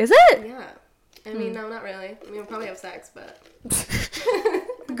Tuesday. Is it? Yeah. I mean, no, not really. I mean, we'll probably have sex, but...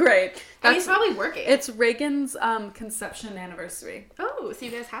 Great. And he's probably working. It's Reagan's conception anniversary. Oh, so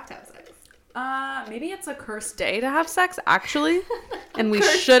you guys have to have sex. Maybe it's a cursed day to have sex, actually. And we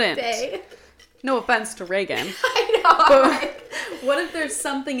shouldn't. Day. No offense to Reagan. I know. But what if there's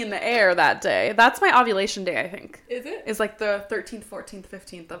something in the air that day? That's my ovulation day, I think. Is it? It's like the 13th, 14th,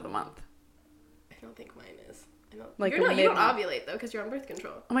 15th of the month. I don't think mine is. Like you don't ovulate, though, because you're on birth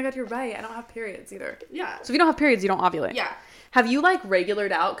control. Oh my god, you're right. I don't have periods either. Yeah. So if you don't have periods, you don't ovulate. Yeah. Have you, like,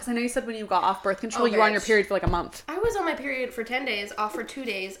 regulared out? Because I know you said when you got off birth control, you were on your period for, like, a month. I was on my period for 10 days, off for 2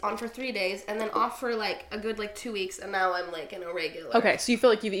 days, on for 3 days, and then off for, like, a good, like, 2 weeks, and now I'm, like, an irregular. Okay, so you feel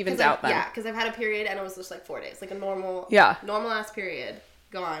like you've evened out then. Yeah, because I've had a period, and it was just, like, 4 days. Like, a normal ass period.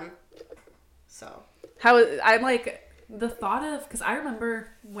 Gone. So. I'm, like, the thought of, because I remember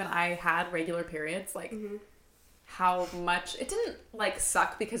when I had regular periods, like, how much it didn't like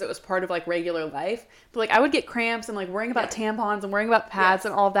suck because it was part of like regular life, but like I would get cramps and like worrying about tampons and worrying about pads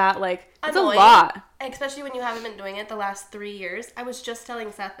and all that. Like it's a lot, especially when you haven't been doing it the last 3 years. I was just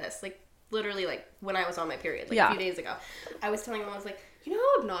telling Seth this, like literally like when I was on my period, like a few days ago. I was telling him, I was like, you know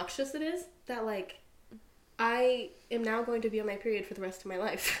how obnoxious it is that like I am now going to be on my period for the rest of my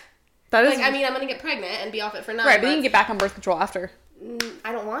life. That is like, I mean, I'm gonna get pregnant and be off it for 9 right, but you can get back on birth control after.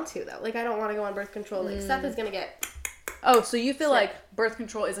 I don't want to, though. Like, I don't want to go on birth control. Like, Seth is going to get... Oh, so you feel like birth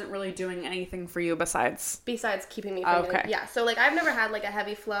control isn't really doing anything for you besides... Besides keeping me pregnant. Okay. Yeah, so, like, I've never had, like, a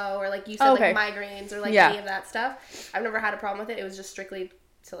heavy flow or, like, you said, like, migraines or, like, any of that stuff. I've never had a problem with it. It was just strictly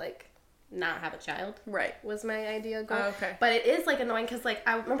to, like, not have a child. Right. Was my idea goal. Okay. But it is, like, annoying because, like,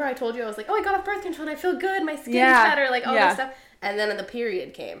 I remember I told you, I was like, oh, I got off birth control and I feel good. My skin's better. Like, all this stuff. And then the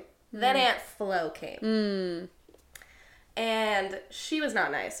period came. Then Aunt Flo came. And she was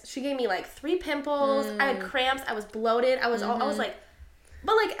not nice. She gave me like 3 pimples. I had cramps. I was bloated. I was like,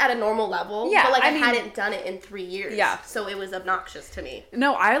 but like at a normal level. Yeah. But like I hadn't done it in 3 years. Yeah. So it was obnoxious to me.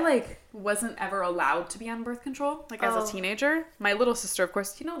 No, I like wasn't ever allowed to be on birth control. Like as a teenager, my little sister, of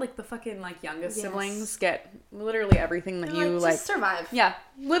course, you know, like the fucking like youngest siblings get literally everything that you like. Just survive. Yeah.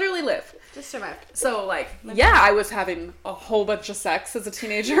 Literally live. Just survive. So like, I was having a whole bunch of sex as a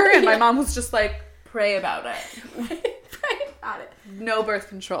teenager, and my mom was just like, pray about it. No birth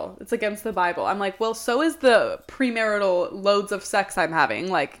control. It's against the Bible. I'm like, well, so is the premarital loads of sex I'm having.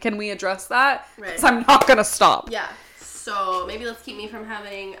 Like, can we address that? Because I'm not going to stop. Yeah. So maybe let's keep me from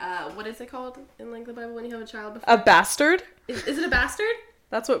having, what is it called in like the Bible when you have a child before? A bastard? Is it a bastard?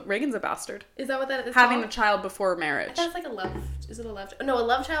 That's what Reagan's a bastard. Is that what that is having called? A child before marriage. I thought it's like a love. Is it a love? No, a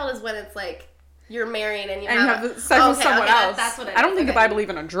love child is when it's like you're married and you have sex with someone else. That's what it is. I don't think the Bible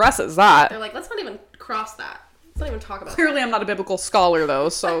even addresses that. They're like, let's not even cross that. Let's not even talk about Clearly, that. I'm not a biblical scholar, though,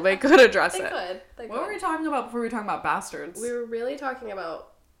 so they could address it. They could. What were we talking about before we were talking about bastards? We were really talking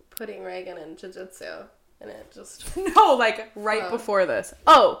about putting Reagan in jiu-jitsu, and it just... No, like, before this.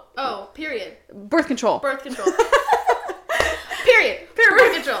 Oh, period. Birth control. Birth control. Period.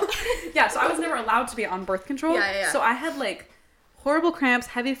 Birth control. Yeah, so I was never allowed to be on birth control. Yeah. So I had, like, horrible cramps,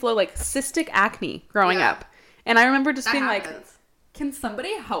 heavy flow, like, cystic acne growing up. And I remember just being like... Can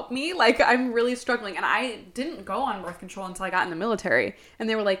somebody help me? Like, I'm really struggling. And I didn't go on birth control until I got in the military. And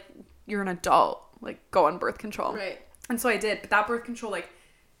they were like, you're an adult. Like, go on birth control. Right. And so I did. But that birth control, like,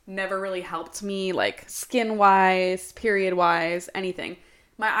 never really helped me, like, skin-wise, period-wise, anything.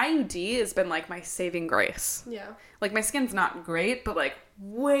 My IUD has been, like, my saving grace. Yeah. Like, my skin's not great, but, like,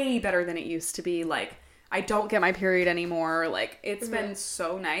 way better than it used to be. Like, I don't get my period anymore. Like, it's been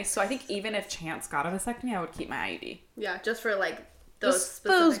so nice. So I think even if Chance got a vasectomy, I would keep my IUD. Yeah, just for, like... Those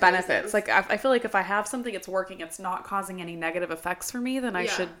benefits. Reasons. Like, I feel like if I have something, it's working, it's not causing any negative effects for me, then I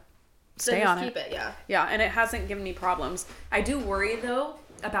should stay on it. Keep it, yeah. Yeah, and it hasn't given me problems. I do worry, though,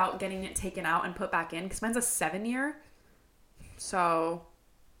 about getting it taken out and put back in, because mine's a 7-year, so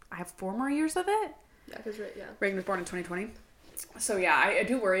I have 4 more years of it. Yeah, because Reagan was born in 2020. So yeah, I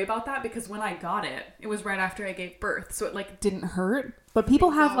do worry about that because when I got it, it was right after I gave birth, so it like didn't hurt. But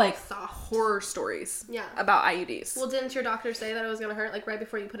people have like horror stories about IUDs. Well, didn't your doctor say that it was gonna hurt like right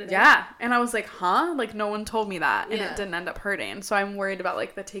before you put it in? Yeah, and I was like, huh? Like no one told me that, and it didn't end up hurting. So I'm worried about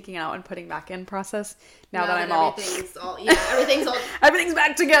like the taking out and putting back in process. Now that I'm everything's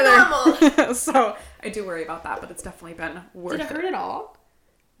back together. Normal. So I do worry about that, but it's definitely been worth it. Did it hurt at all?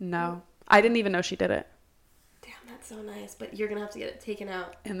 No, I didn't even know she did it. That's so nice, but you're gonna have to get it taken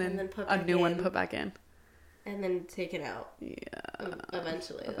out and then put back a new one put back in, and then take it out. Yeah,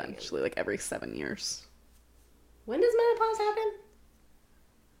 eventually, like every 7 years. When does menopause happen?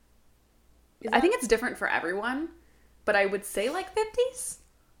 I think it's different for everyone, but I would say like 50s.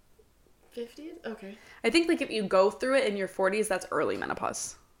 50s? Okay. I think like if you go through it in your 40s, that's early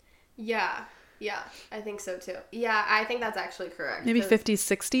menopause. Yeah, I think so too. Yeah, I think that's actually correct. Maybe 50s,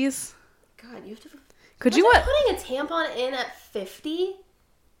 60s. God, you have to. Could you what? Putting a tampon in at 50?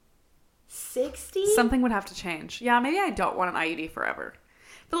 60? Something would have to change. Yeah, maybe I don't want an IUD forever.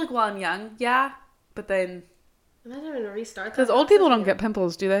 But like while I'm young, yeah. But then... Imagine having to restart that. Because old people don't get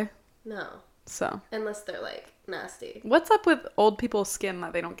pimples, do they? No. So. Unless they're like nasty. What's up with old people's skin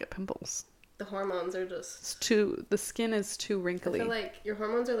that they don't get pimples? The hormones are just... The skin is too wrinkly. I feel like your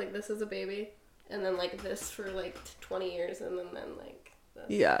hormones are like this as a baby. And then like this for like 20 years. And then like...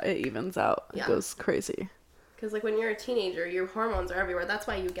 Yeah, it evens out. It goes crazy. Because, like, when you're a teenager, your hormones are everywhere. That's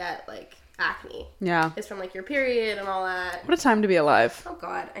why you get, like, acne. Yeah. It's from, like, your period and all that. What a time to be alive. Oh,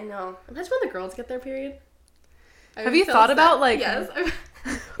 God. I know. Imagine when the girls get their period. Have you thought about, like... Yes.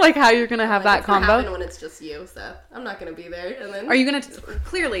 like, how you're going to have that combo? It's going to happen when it's just you, Seth. I'm not going to be there. And then... Are you going to...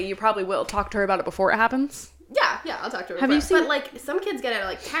 Clearly, you probably will. Talk to her about it before it happens? Yeah, I'll talk to her. Have you seen? But like some kids get it at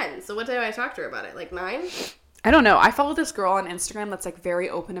like 10. So what do I talk to her about it? Like 9? I don't know. I follow this girl on Instagram that's like very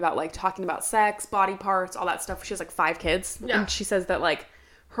open about like talking about sex, body parts, all that stuff. She has like 5 kids. Yeah. And she says that like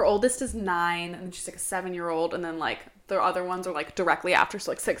her oldest is 9 and she's like a 7-year-old, and then like the other ones are like directly after,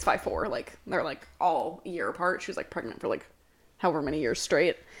 so like 6, 5, 4, like they're like all a year apart. She was like pregnant for like however many years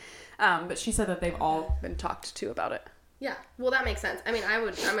straight. But she said that they've all been talked to about it. Yeah, well, that makes sense. I mean, I'm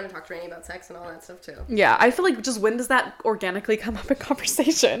going to talk to Rainey about sex and all that stuff, too. Yeah, I feel like just when does that organically come up in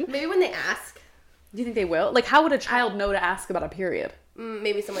conversation? Maybe when they ask. Do you think they will? Like, how would a child know to ask about a period?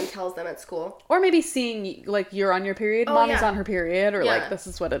 Maybe someone tells them at school. Or maybe seeing, like, you're on your period, Mommy's on her period, or, like, this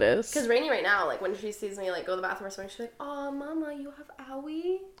is what it is. Because Rainey right now, like, when she sees me, like, go to the bathroom or something, she's like, "Oh, Mama, you have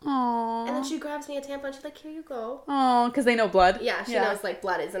owie?" Aww. And then she grabs me a tampon, she's like, "Here you go." Oh, because they know blood? Yeah, she knows, like,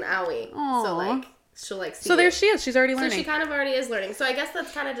 blood is an owie. Aww. So, like, she'll, like, see So there she is. She's already learning. So she kind of already is learning. So I guess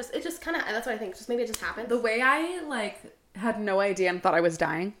that's kind of just, it just kind of, that's what I think. Just maybe it just happens. The way I, like, had no idea and thought I was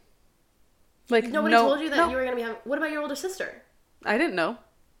dying. Like, nobody told you that you were going to be having, what about your older sister? I didn't know.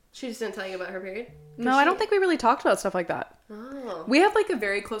 She just didn't tell you about her period? No, I don't think we really talked about stuff like that. Oh. We have, like, a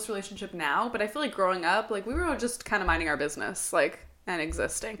very close relationship now, but I feel like growing up, like, we were just kind of minding our business, like, and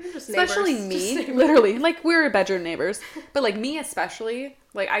existing. Especially me. Literally. Like, we were bedroom neighbors. But, like, me especially,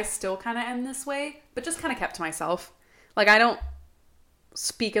 like, I still kind of am this way, but just kind of kept to myself. Like, I don't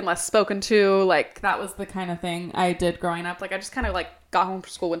speak unless spoken to. Like, that was the kind of thing I did growing up. Like, I just kind of, like, got home from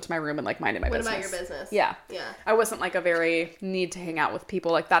school, went to my room, and, like, minded my business. What about your business? Yeah. Yeah. I wasn't, like, a very need to hang out with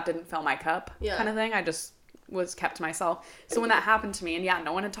people. Like, that didn't fill my cup kind of thing. I just was kept to myself. So when that happened to me, and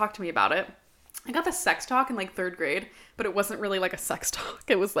no one had talked to me about it, I got the sex talk in, like, 3rd grade, but it wasn't really, like, a sex talk.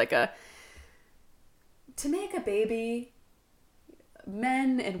 It was, like, to make a baby,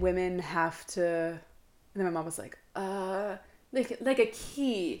 men and women have to, and then my mom was like a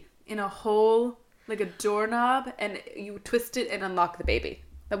key in a hole, like a doorknob, and you twist it and unlock the baby.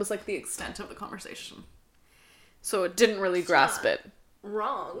 That was, like, the extent of the conversation. So it didn't really grasp it.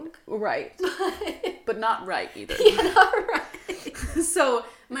 Wrong. Right. But not right either. Yeah, not right. So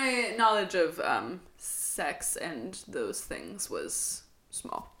my knowledge of sex and those things was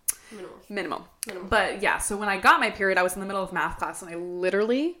small. Minimal. But yeah, so when I got my period, I was in the middle of math class, and I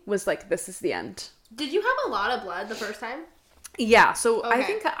literally was like, this is the end. Did you have a lot of blood the first time? Yeah, so I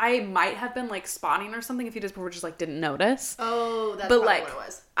think I might have been, like, spotting or something a few days before, just, like, didn't notice. Oh, that's probably what it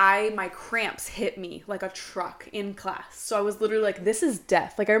was. My cramps hit me like a truck in class. So I was literally like, this is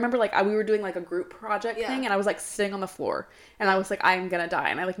death. Like, I remember, like, we were doing, like, a group project thing, and I was, like, sitting on the floor, and I was like, I'm gonna die,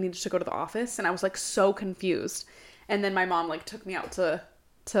 and I, like, needed to go to the office, and I was, like, so confused. And then my mom, like, took me out to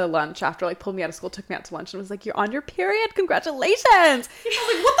lunch after, like, pulled me out of school, took me out to lunch, and was like, you're on your period? Congratulations! I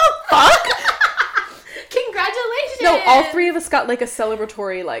was like, what the fuck? Congratulations! No, all 3 of us got, like, a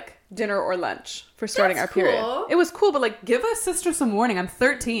celebratory, like, dinner or lunch for starting our period. Cool. It was cool, but, like, give a sister some warning. I'm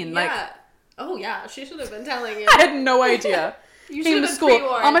 13. Yeah. Like, oh, yeah. She should have been telling you. I had no idea. You should have been school.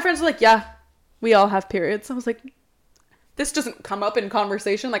 pre-warned. All my friends were like, yeah, we all have periods. I was like, this doesn't come up in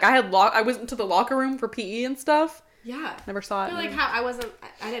conversation. Like, I went into the locker room for PE and stuff. Yeah. Never saw it. I feel like how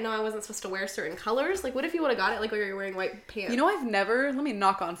I didn't know I wasn't supposed to wear certain colors. Like, what if you would have got it, like, when you were wearing white pants? You know, let me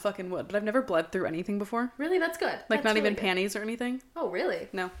knock on fucking wood, but I've never bled through anything before. Really? That's good. Like, that's not really even good. panties or anything. Oh, really?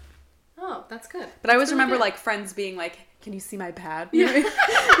 No. Oh, that's good. But I always remember, like, friends being like, can you see my pad? You know?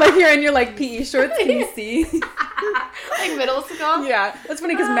 Like, you're in your, like, PE shorts, can you see? Like middle school? Yeah. That's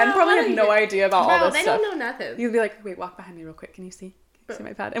funny, because men probably have no idea about all this stuff. They don't know nothing. You'd be like, wait, walk behind me real quick. Can you see? See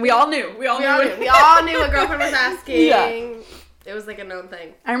my pad? And we all knew. We all knew what girlfriend was asking. Yeah. It was like a known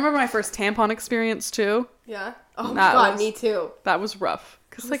thing. I remember my first tampon experience too. Yeah. Oh my god, me too. That was rough.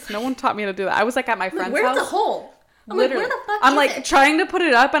 Because, like, no one taught me to do that. I was, like, at my friend's house. Where's the hole? Literally. Like, where the fuck I'm, is like, it? trying to put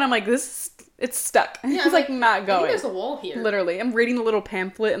it up, and I'm like, it's stuck. Yeah, it's, like, not going. I think there's a wall here. Literally. I'm reading the little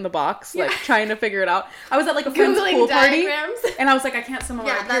pamphlet in the box, like, trying to figure it out. I was at, like, a friend's Googling pool diagrams. party, and I was like, I can't swim on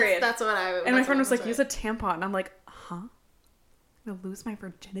my period. That's what I... And my friend was like, use a tampon. And I'm like, huh? I'm gonna lose my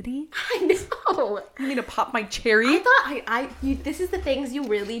virginity? I know. You need to pop my cherry? I thought this is the things you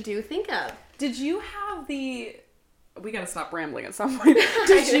really do think of. Did you have the... We gotta stop rambling at some point.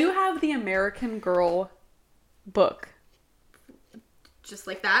 Did you have the American Girl book? Just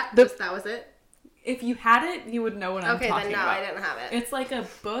like that? Just that was it? If you had it, you would know what I'm talking about. Okay, then no, I didn't have it. It's like a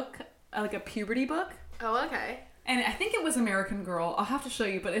book, like a puberty book. Oh, okay. And I think it was American Girl. I'll have to show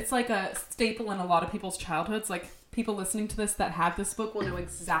you, but it's like a staple in a lot of people's childhoods. Like, people listening to this that had this book will know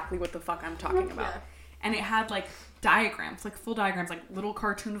exactly what the fuck I'm talking about. Yeah. And it had, like, diagrams, like full diagrams, like little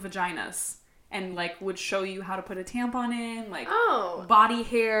cartoon vaginas. And, like, would show you how to put a tampon in, like, body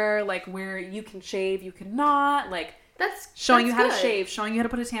hair, like, where you can shave, you cannot, like, showing you how to shave, showing you how to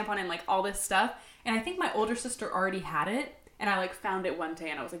put a tampon in, like, all this stuff. And I think my older sister already had it. And I like found it one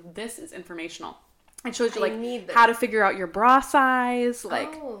day and I was like, this is informational. It shows you like how to figure out your bra size,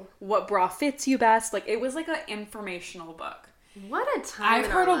 like what bra fits you best. Like it was like an informational book. What a time. I've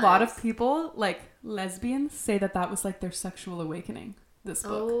heard a lot of people, like lesbians, say that was like their sexual awakening, this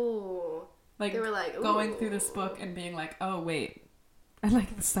book. Oh. Like, they were like, ooh. Going through this book and being like, oh wait, I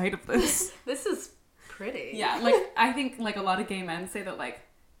like the sight of this. This is pretty. Yeah, like I think like a lot of gay men say that like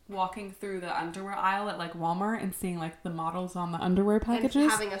walking through the underwear aisle at like Walmart and seeing like the models on the underwear packages and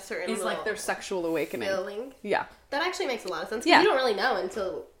having a certain is like their sexual awakening. Feeling. Yeah. That actually makes a lot of sense because you don't really know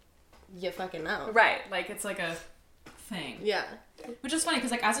until you fucking know. Right. Like it's like a thing. Yeah. Which is funny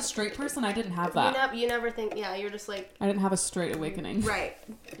because like as a straight person I didn't have that. You never think, you're just like... I didn't have a straight awakening. Right.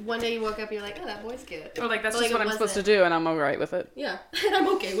 One day you woke up and you're like, oh, that boy's cute. Or like that's just what I'm supposed to do and I'm alright with it. Yeah. And I'm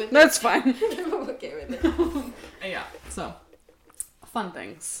okay with it. That's fine. I'm okay with it. Yeah. So, fun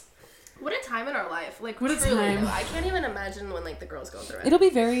things. What a time in our life. Like, what a truly, time. Though, I can't even imagine when, like, the girls go through it. It'll be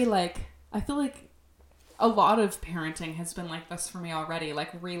very, like, I feel like a lot of parenting has been like this for me already, like,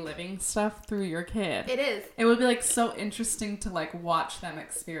 reliving stuff through your kid. It is. It would be, like, so interesting to, like, watch them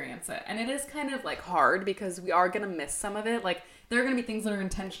experience it. And it is kind of, like, hard because we are going to miss some of it. Like, there are going to be things that are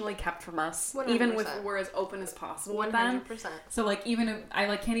intentionally kept from us, 100%. even with we're as open as possible 100%. with them. So, like, even if I,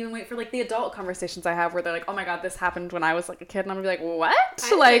 like, can't even wait for, like, the adult conversations I have where they're like, oh my god, this happened when I was, like, a kid. And I'm going to be like, what?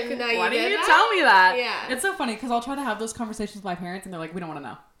 Why didn't you tell me that? Yeah. It's so funny because I'll try to have those conversations with my parents and they're like, we don't want to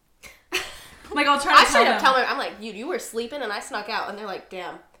know. Like, I'll try to tell them. I'm like, you were sleeping and I snuck out. And they're like,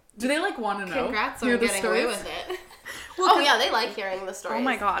 damn. Do they, like, want to know? Congrats on getting away with it. Well, yeah, they like hearing the stories. Oh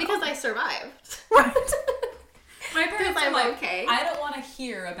my god. Because I survived. Right. My parents are like, okay. I don't want to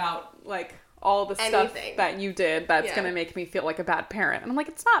hear about, like, all the stuff that you did that's going to make me feel like a bad parent. And I'm like,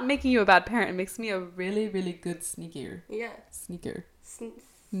 it's not making you a bad parent. It makes me a really, really good sneaker. Yeah. Sneaker.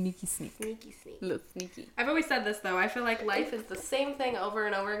 Sneaky sneak. Sneaky sneak. Little sneaky. I've always said this, though. I feel like life is the same thing over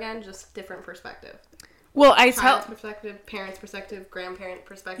and over again, just different perspective. Well, Child's perspective, parents' perspective, grandparent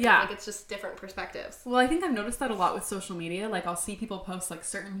perspective. Yeah. Like, it's just different perspectives. Well, I think I've noticed that a lot with social media. Like, I'll see people post, like,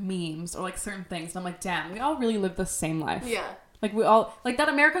 certain memes or, like, certain things. And I'm like, damn, we all really live the same life. Yeah. Like, we all... Like, that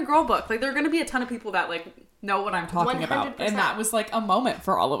American Girl book. Like, there are going to be a ton of people that, like, know what I'm talking 100%. About. And that was, like, a moment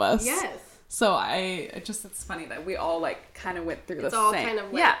for all of us. Yes. So, it's funny that we all, like, kind of went through the same... It's all kind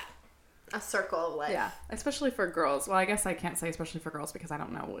of, like... Yeah. A circle of life. Yeah, especially for girls. Well, I guess I can't say especially for girls because I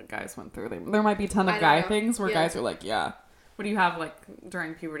don't know what guys went through. There might be a ton of guy things where guys are like, yeah. What do you have, like,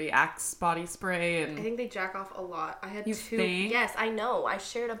 during puberty? Axe body spray and... I think they jack off a lot. I had 2... Think? Yes, I know. I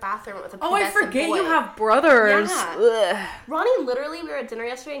shared a bathroom with a I forget boy. You have brothers. Yeah. Ronnie, literally, we were at dinner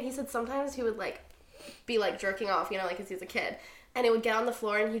yesterday and he said sometimes he would, like, be, like, jerking off, you know, like, because he's a kid. And it would get on the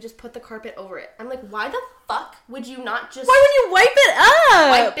floor and he'd just put the carpet over it. I'm like, why the fuck would you not just... Why would you wipe it up?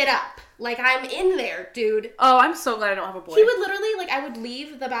 Wipe it up. Like, I'm in there, dude. Oh, I'm so glad I don't have a boy. He would literally, like, I would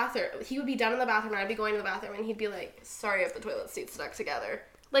leave the bathroom. He would be done in the bathroom and I'd be going to the bathroom and he'd be like, sorry if the toilet seat's stuck together.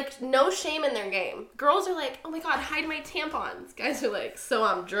 Like, no shame in their game. Girls are like, oh my god, hide my tampons. Guys are like, so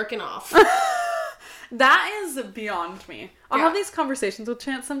I'm jerking off. That is beyond me. I'll have these conversations with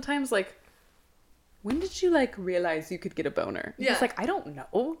Chance sometimes, like, when did you, like, realize you could get a boner? Yeah. He's like, I don't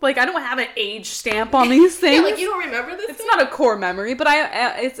know. Like, I don't have an age stamp on these things. Yeah, like, you don't remember this It's not a core memory, but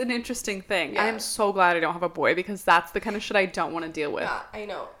it's an interesting thing. Yeah. I am so glad I don't have a boy because that's the kind of shit I don't want to deal with. Yeah, I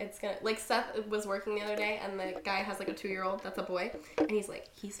know. It's gonna... Like, Seth was working the other day, and the guy has, like, a 2-year-old that's a boy, and he's like,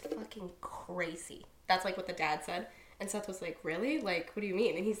 he's fucking crazy. That's, like, what the dad said. And Seth was like, really? Like, what do you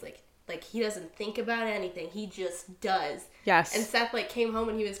mean? And he's like, he doesn't think about anything. He just does. Yes. And Seth, like, came home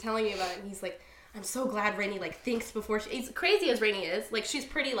and he was telling me about it, and he's like, I'm so glad Rainey, like, thinks before she... As crazy as Rainey is, like, she's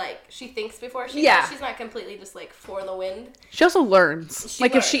pretty, like, she thinks before she... Yeah. She's not completely just, like, for the wind. She also learns.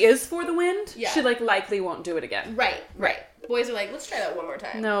 If she is for the wind, she, like, likely won't do it again. Right. Boys are like, let's try that one more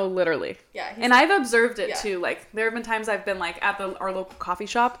time. No, literally. Yeah. And I've observed it, too. Like, there have been times I've been, like, at our local coffee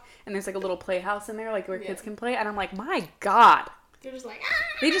shop, and there's, like, a little playhouse in there, like, where kids can play, and I'm like, my god. They're just like,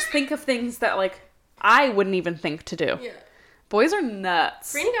 They just think of things that, like, I wouldn't even think to do. Yeah. Boys are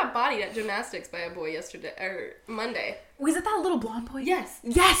nuts. Rainey got bodied at gymnastics by a boy Monday. Was it that little blonde boy? Yes.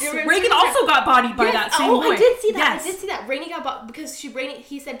 Reagan also got bodied by that same boy. I did see that. Yes. I did see that. Rainey got bodied because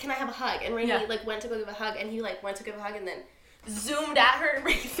he said, can I have a hug? And Rainey, like, went to go give a hug, and he, like, went to give a hug, and then zoomed at her, and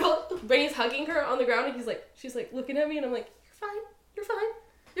Rainey's hugging her on the ground, and she's like, looking at me, and I'm like, you're fine.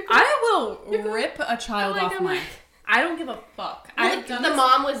 I will rip a child off my... I don't give a fuck. Well, the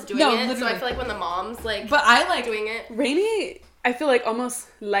mom was doing it, literally. So I feel like when the mom's, like, but I like doing it. Rainey, I feel like almost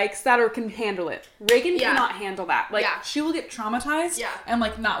likes that or can handle it. Reagan cannot handle that. Like, she will get traumatized and,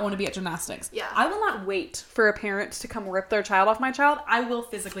 like, not want to be at gymnastics. Yeah. I will not wait for a parent to come rip their child off my child. I will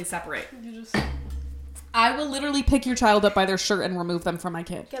physically separate. You just... I will literally pick your child up by their shirt and remove them from my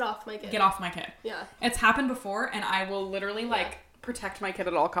kid. Get off my kid. Get off my kid. Yeah. It's happened before, and I will literally, like, protect my kid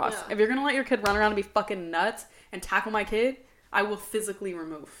at all costs. Yeah. If you're gonna let your kid run around and be fucking nuts and tackle my kid, I will physically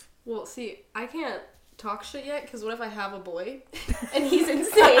remove. Well, see, I can't talk shit yet, because what if I have a boy and he's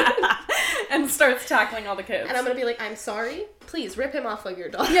insane and starts tackling all the kids, and I'm gonna be like, I'm sorry, please rip him off like your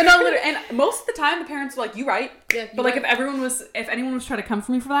dog. Yeah, no, literally. And most of the time the parents are like, you right. Yeah, but like, if anyone was trying to come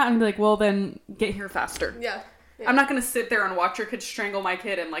for me for that, I'm gonna be like, well, then get here faster. Yeah. I'm not gonna sit there and watch your kid strangle my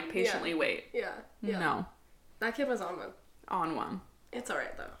kid and like patiently wait. Yeah. No, that kid was on one. It's all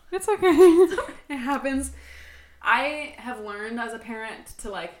right though. It's okay. It happens. I have learned as a parent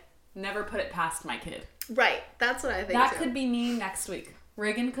to like never put it past my kid. Right. That's what I think. That could be me next week.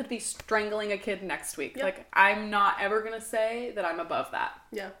 Reagan could be strangling a kid next week. Yep. Like, I'm not ever gonna say that I'm above that.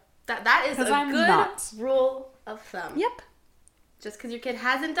 Yeah. That is a good rule of thumb. Yep. Just because your kid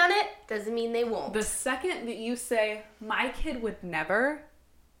hasn't done it doesn't mean they won't. The second that you say, my kid would never,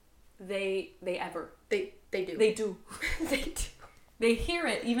 they do. They do. They do. They do. They hear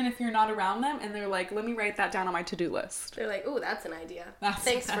it even if you're not around them, and they're like, let me write that down on my to-do list. They're like, ooh, that's an idea.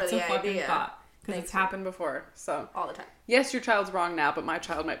 Thanks for the idea. Because it's happened before. So all the time. Yes, your child's wrong now, but my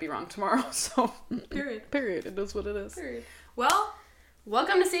child might be wrong tomorrow. So Period. It is what it is. Period. Well,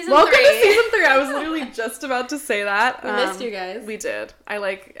 welcome to season 3. Welcome to season 3. I was literally just about to say that. We missed you guys. We did. I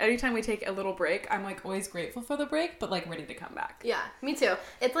like, anytime we take a little break, I'm like always grateful for the break, but like ready to come back. Yeah, me too.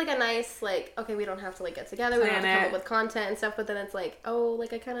 It's like a nice, like, okay, we don't have to like get together, we don't have to come up with content and stuff, but then it's like, oh,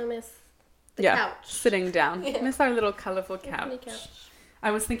 like I kind of miss the couch. Sitting down. Yeah. Miss our little colorful couch. I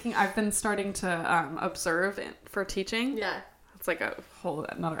was thinking I've been starting to observe for teaching. Yeah. It's like a whole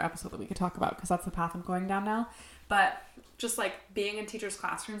another episode that we could talk about because that's the path I'm going down now. But just like being in teachers'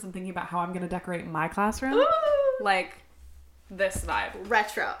 classrooms and thinking about how I'm going to decorate my classroom. Ooh. Like this vibe.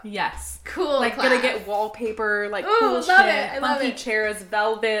 Retro. Yes. Cool. Like class. gonna get wallpaper, like Ooh, cool love shit. it. I love funky it. chairs,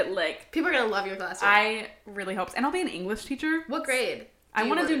 velvet, like People are going to love your classroom. I really hope so. And I'll be an English teacher. What grade? I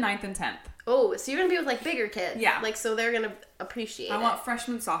want to do 9th and 10th. Oh, so you're going to be with like bigger kids. Yeah. Like, so they're going to appreciate it. I want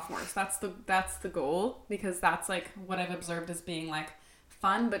freshmen, sophomores. That's the goal because that's like what I've observed as being like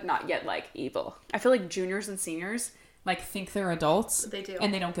fun, but not yet like evil. I feel like juniors and seniors like think they're adults. They do.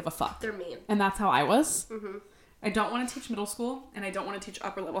 And they don't give a fuck. They're mean. And that's how I was. Mm-hmm. I don't want to teach middle school and I don't want to teach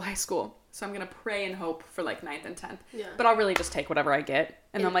upper level high school. So I'm going to pray and hope for like 9th and 10th. Yeah. But I'll really just take whatever I get.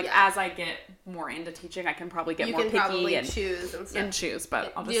 And then like as I get more into teaching, I can probably get more picky probably and choose and stuff. And choose,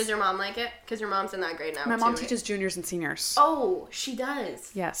 but I'll just... Does your mom like it? Because your mom's in that grade now. My mom teaches juniors and seniors. Oh, she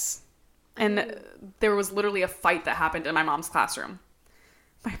does. Yes. And there was literally a fight that happened in my mom's classroom.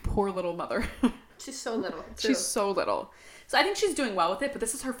 My poor little mother. She's so little. Too. She's so little. So I think she's doing well with it, but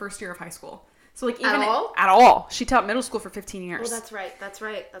this is her first year of high school. So like even at all, she taught middle school for 15 years. Oh, that's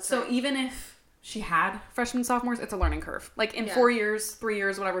right. So even if she had freshmen, sophomores, it's a learning curve. Like in 4 years, 3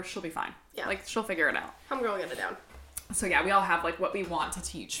 years, whatever, she'll be fine. Yeah. Like she'll figure it out. Homegirl will get it down. So yeah, we all have like what we want to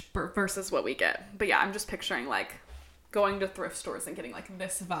teach versus what we get. But yeah, I'm just picturing like going to thrift stores and getting like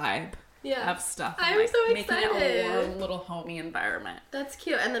this vibe. Of stuff. I'm like, so making excited. It a warm little homey environment. That's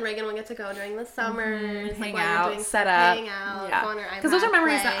cute. And then Reagan will get to go during the summers. Hang out, set up. Hang out. Yeah. Because those are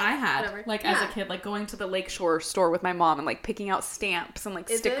memories that I had. Like as a kid, like going to the Lakeshore store with my mom and like picking out stamps and like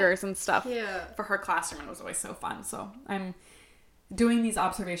stickers and stuff for her classroom. It was always so fun. So I'm doing these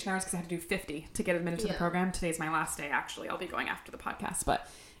observation hours because I had to do 50 to get admitted to the program. Today's my last day, actually. I'll be going after the podcast. But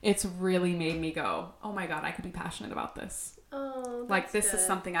it's really made me go, oh my God, I could be passionate about this. Oh, like this is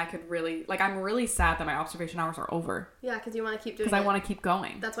something I could really like. I'm really sad that my observation hours are over. Yeah, because you want to keep doing it. Because I want to keep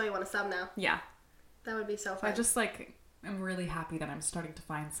going. That's why you want to sub now. Yeah, that would be so fun. I just like I'm really happy that I'm starting to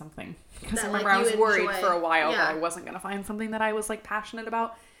find something. Because I remember I was worried for a while that I wasn't gonna find something that I was like passionate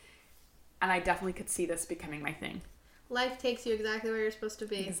about, and I definitely could see this becoming my thing. Life takes you exactly where you're supposed to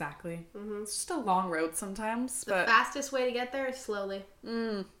be. Exactly. Mm-hmm. It's just a long road sometimes. The fastest way to get there is slowly.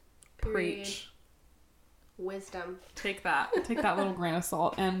 Preach. Wisdom. Take that little grain of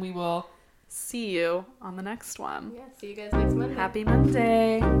salt, and we will see you on the next one. Yeah, see you guys next Monday. Happy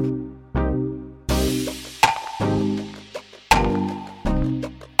Monday.